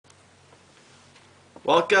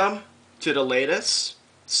Welcome to the latest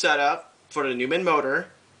setup for the Newman motor.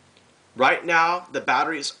 Right now the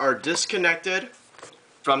batteries are disconnected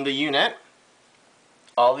from the unit.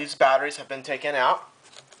 All these batteries have been taken out.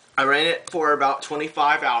 I ran it for about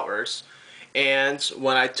 25 hours, and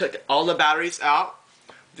when I took all the batteries out,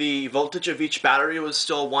 the voltage of each battery was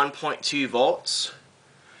still 1.2 volts,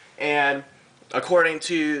 and according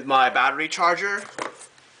to my battery charger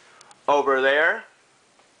over there,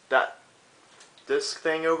 this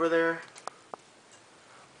thing over there,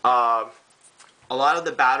 a lot of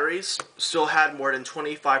the batteries still had more than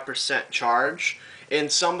 25% charge. In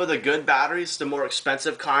some of the good batteries, the more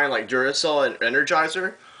expensive kind like Duracell and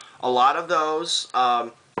Energizer, a lot of those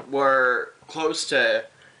were close to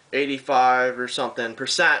 85 or something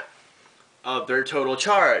percent of their total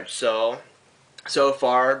charge. So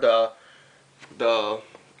far well,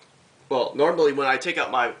 normally when I take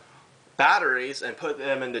out my batteries and put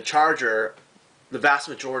them in the charger, the vast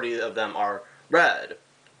majority of them are red,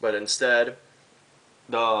 but instead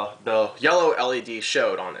the yellow LED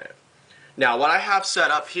showed on it. Now what I have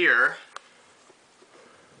set up here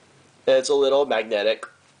is a little magnetic,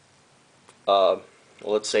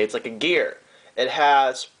 let's say it's like a gear. It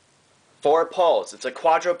has 4 poles. It's a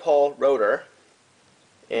quadrupole rotor,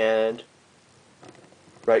 and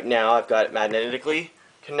right now I've got it magnetically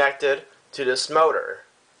connected to this motor.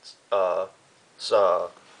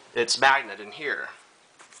 So it's magnet in here.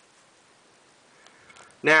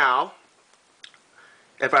 Now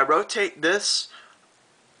if I rotate this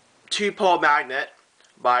 2-pole magnet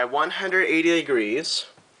by 180 degrees,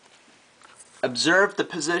 observe the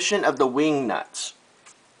position of the wing nuts.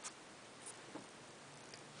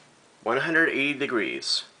 180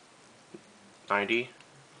 degrees. 90,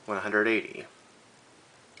 180.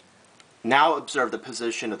 Now observe the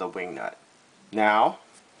position of the wing nut. Now,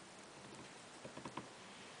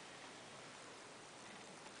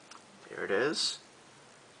 there it is.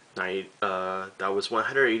 90, that was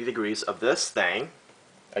 180 degrees of this thing.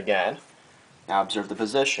 Again, now observe the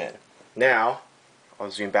position. Now,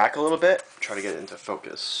 I'll zoom back a little bit, try to get it into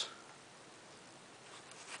focus.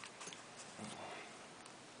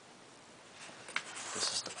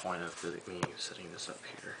 This is the point of me setting this up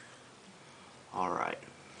here. Alright.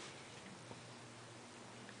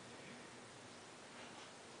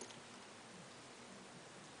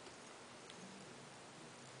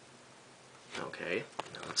 Okay,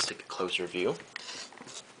 now let's take a closer view.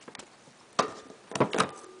 Alright.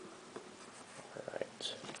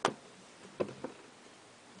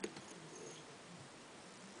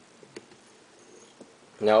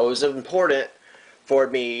 Now it was important for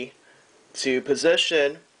me to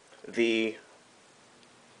position the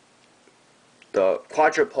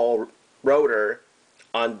quadrupole rotor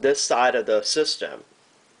on this side of the system.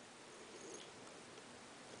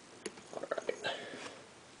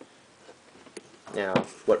 Now,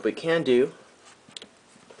 what we can do,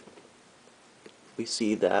 we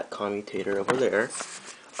see that commutator over there.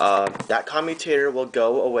 That commutator will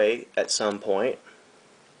go away at some point.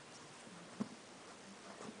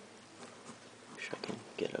 Wish I can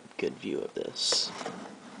get a good view of this.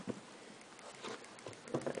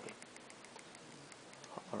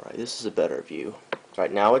 Alright, this is a better view.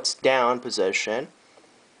 Right now it's down position.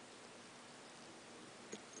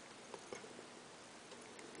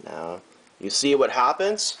 Now, you see what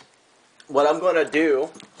happens? What I'm going to do...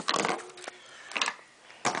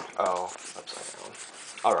 Oh, upside down.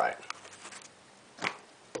 Alright.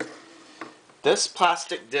 This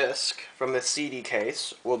plastic disc from the CD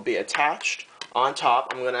case will be attached on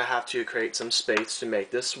top. I'm going to have to create some space to make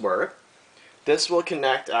this work. This will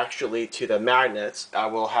connect actually to the magnets. I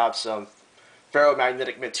will have some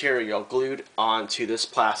ferromagnetic material glued onto this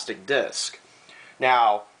plastic disc.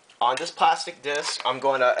 Now, on this plastic disc, I'm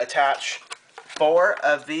going to attach 4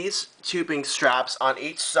 of these tubing straps on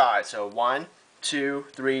each side. So 1, 2,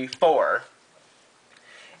 3, 4.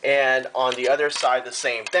 And on the other side, the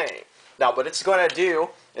same thing. Now, what it's going to do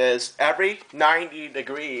is every 90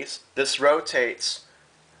 degrees, this rotates.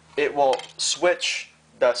 It will switch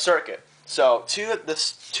the circuit. So 2 of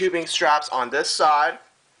the tubing straps on this side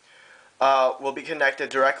will be connected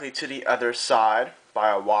directly to the other side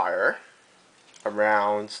by a wire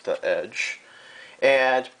around the edge,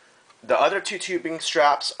 and the other 2 tubing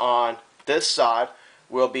straps on this side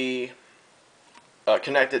will be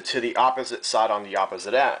connected to the opposite side on the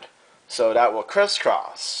opposite end, so that will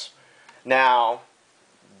crisscross. Now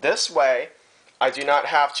this way I do not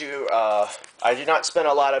have to I do not spend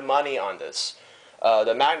a lot of money on this.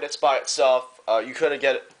 The magnets by itself, you could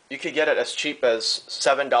get it as cheap as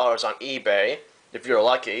 $7 on eBay if you're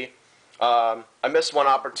lucky. I missed one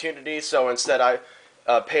opportunity, so instead I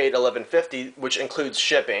paid $11.50, which includes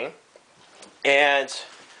shipping. And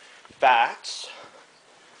facts.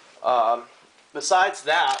 Besides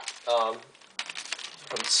that, from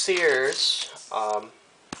Sears,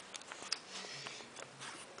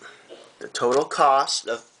 the total cost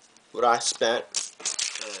of what I spent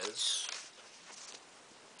is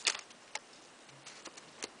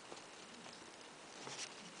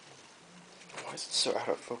why is it so out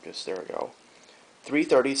of focus? There we go.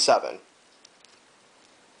 $337.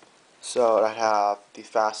 So I have the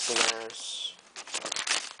fasteners,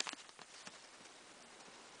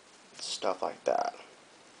 stuff like that.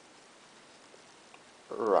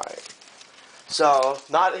 Right. So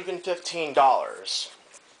not even $15.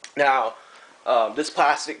 Now, this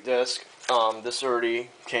plastic disc, this already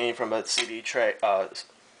came from a CD tray,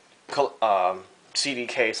 CD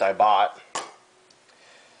case I bought.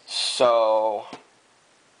 So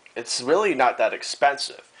it's really not that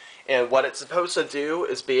expensive. And what it's supposed to do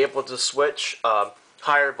is be able to switch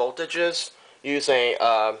higher voltages using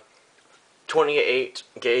 28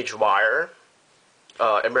 gauge wire,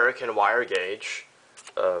 American wire gauge.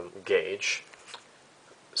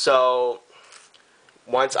 So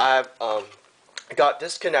once I've got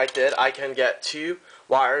disconnected, I can get two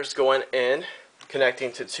wires going in,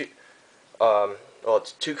 connecting to two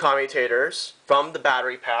commutators from the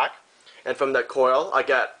battery pack, and from the coil I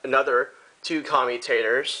get another two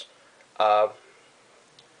commutators,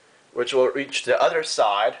 which will reach the other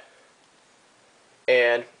side,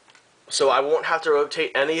 and so I won't have to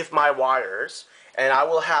rotate any of my wires, and I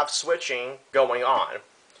will have switching going on.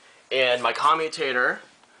 And my commutator,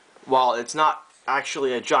 while it's not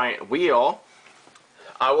actually a giant wheel,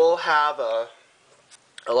 I will have a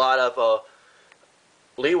lot of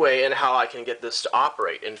leeway in how I can get this to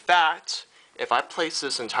operate. In fact, if I place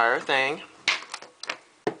this entire thing,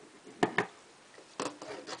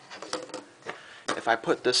 if I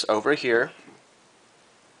put this over here,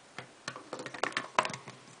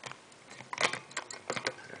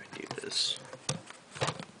 do this.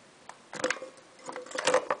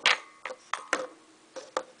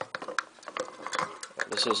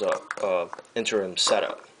 This is a interim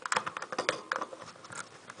setup.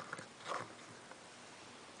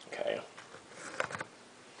 Okay.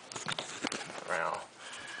 Now,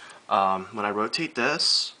 when I rotate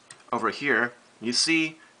this over here, you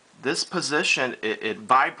see this position, it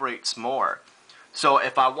vibrates more. So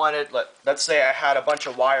if I wanted, let's say I had a bunch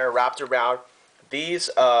of wire wrapped around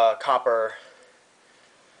these copper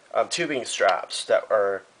tubing straps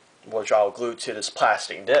which I'll glue to this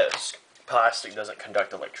plastic disc. Plastic doesn't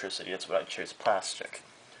conduct electricity, that's what I chose, plastic.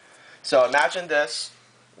 So imagine this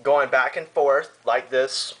going back and forth like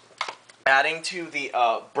this, adding to the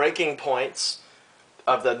breaking points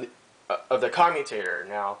of the commutator.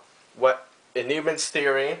 Now, what in Newman's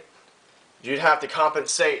theory, you'd have to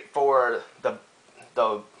compensate for the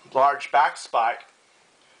large back spike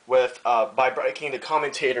with by breaking the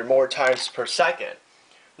commutator more times per second.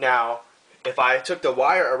 Now, if I took the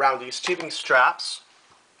wire around these tubing straps,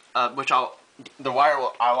 which I'll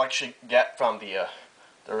actually get from the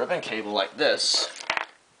ribbon cable like this.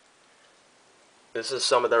 This is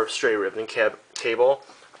some of the stray ribbon cable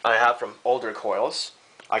I have from older coils.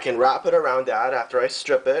 I can wrap it around that after I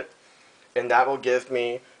strip it, and that will give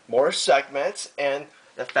me more segments, and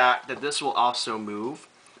the fact that this will also move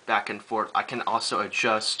back and forth. I can also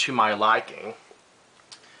adjust to my liking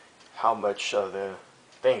how much of the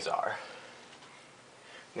things are.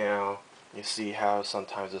 Now, you see how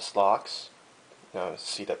sometimes this locks? Now,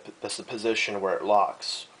 see that that's the position where it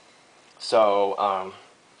locks. So,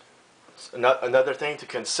 another thing to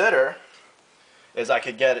consider is I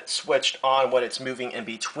could get it switched on when it's moving in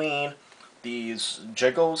between these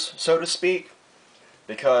jiggles, so to speak,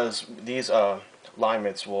 because these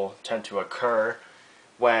alignments will tend to occur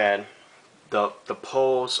when the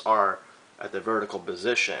poles are at the vertical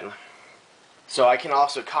position. So I can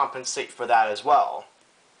also compensate for that as well.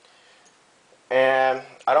 And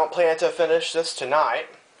I don't plan to finish this tonight.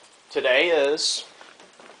 Today is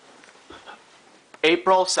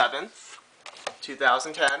April 7th,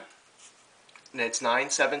 2010, and it's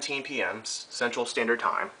 9:17 p.m. Central Standard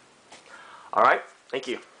Time. Alright, thank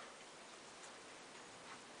you.